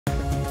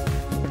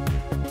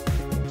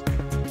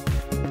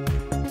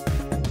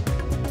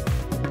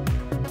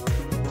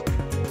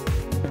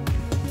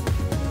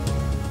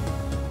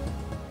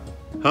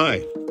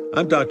Hi,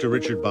 I'm Dr.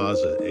 Richard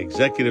Bozza,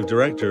 Executive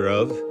Director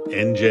of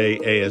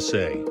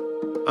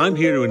NJASA. I'm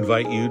here to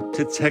invite you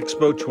to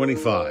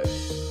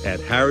TECHSPO'25 at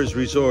Harrah's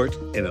Resort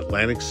in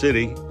Atlantic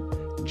City,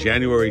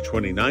 January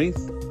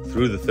 29th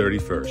through the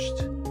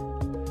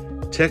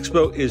 31st.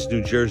 TECHSPO is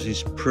New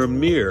Jersey's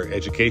premier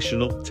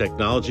educational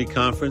technology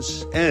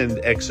conference and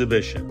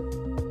exhibition.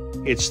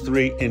 It's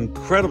 3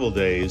 incredible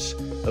days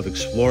of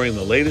exploring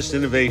the latest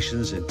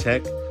innovations in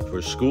tech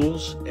for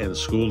schools and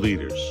school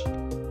leaders.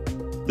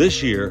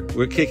 This year,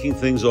 we're kicking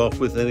things off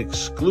with an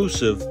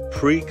exclusive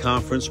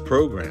pre-conference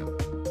program.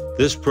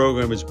 This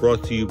program is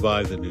brought to you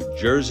by the New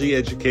Jersey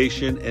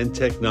Education and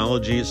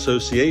Technology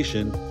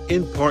Association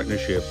in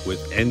partnership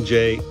with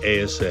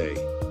NJASA.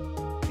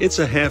 It's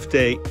a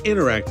half-day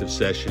interactive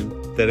session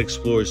that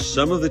explores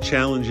some of the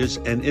challenges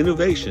and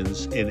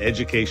innovations in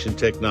education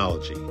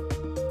technology.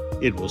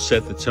 It will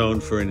set the tone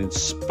for an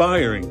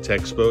inspiring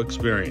TECHSPO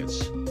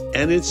experience,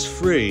 and it's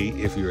free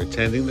if you're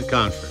attending the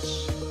conference.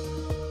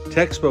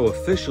 TECHSPO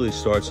officially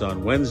starts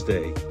on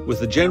Wednesday with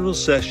a general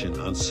session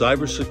on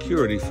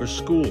cybersecurity for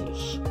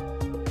schools.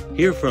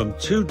 Hear from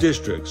 2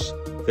 districts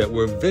that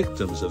were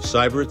victims of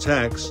cyber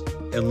attacks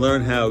and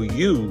learn how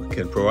you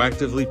can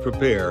proactively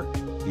prepare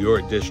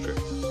your district.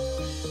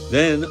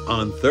 Then,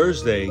 on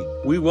Thursday,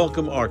 we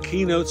welcome our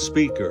keynote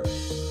speaker,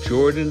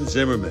 Jordan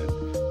Zimmerman,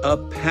 a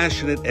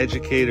passionate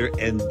educator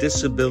and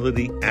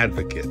disability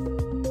advocate.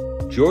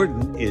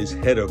 Jordan is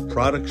head of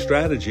product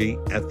strategy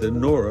at the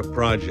NORA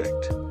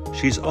project.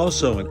 She's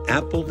also an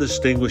Apple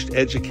Distinguished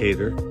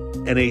Educator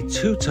and a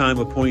 2-time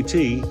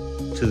appointee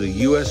to the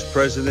U.S.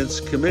 President's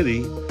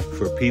Committee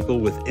for People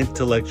with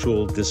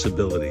Intellectual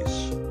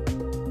Disabilities.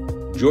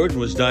 Jordan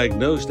was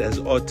diagnosed as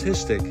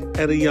autistic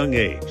at a young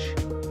age.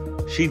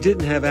 She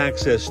didn't have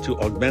access to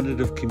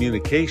augmentative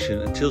communication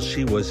until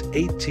she was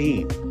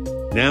 18.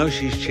 Now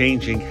she's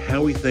changing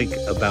how we think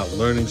about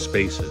learning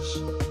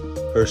spaces.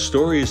 Her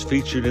story is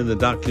featured in the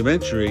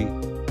documentary,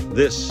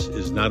 This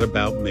Is Not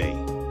About Me.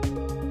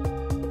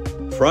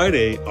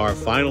 Friday, our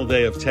final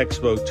day of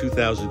TECHSPO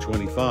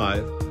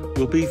 2025,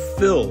 will be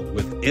filled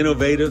with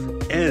innovative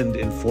and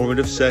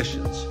informative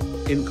sessions,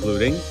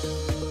 including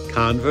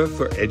Canva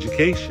for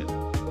Education,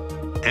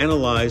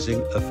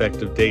 Analyzing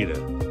Effective Data,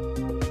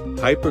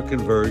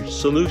 Hyperconverged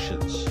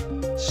Solutions,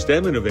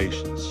 STEM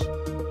Innovations,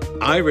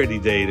 iReady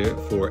Data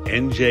for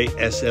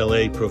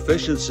NJASA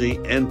Proficiency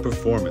and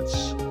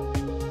Performance,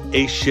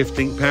 A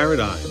Shifting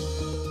Paradigm,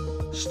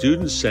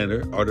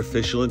 Student-Centered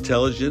Artificial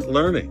Intelligent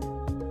Learning,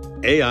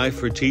 AI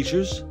for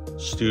teachers,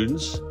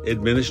 students,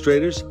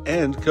 administrators,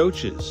 and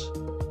coaches,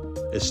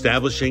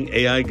 Establishing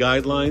AI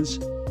Guidelines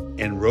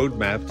and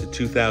Roadmap to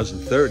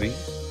 2030,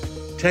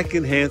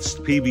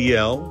 Tech-Enhanced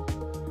PBL,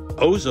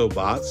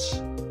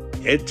 OzoBots,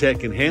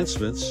 EdTech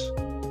Enhancements,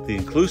 the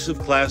Inclusive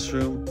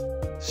Classroom,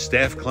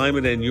 Staff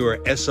Climate and Your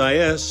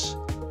SIS,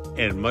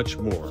 and much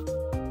more.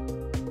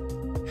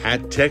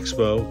 At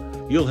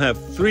TECHSPO, you'll have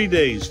 3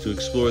 days to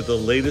explore the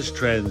latest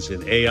trends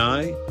in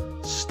AI,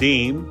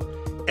 STEAM,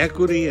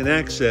 equity and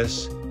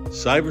access,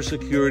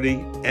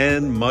 cybersecurity,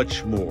 and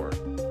much more.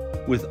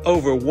 With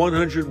over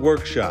 100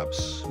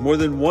 workshops, more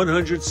than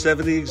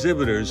 170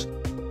 exhibitors,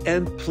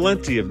 and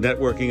plenty of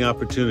networking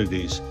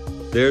opportunities,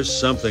 there's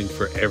something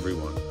for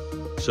everyone.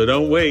 So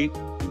don't wait.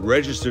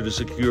 Register to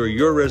secure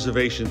your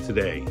reservation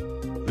today.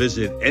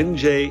 Visit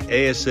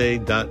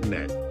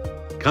njasa.net.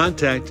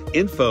 Contact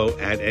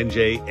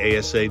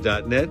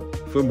info@njasa.net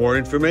for more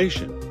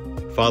information.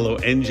 Follow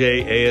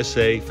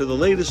NJASA for the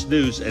latest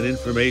news and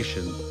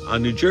information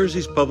on New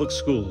Jersey's public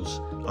schools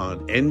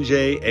on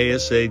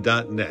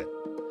njasa.net.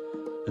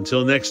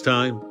 Until next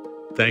time,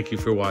 thank you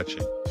for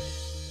watching.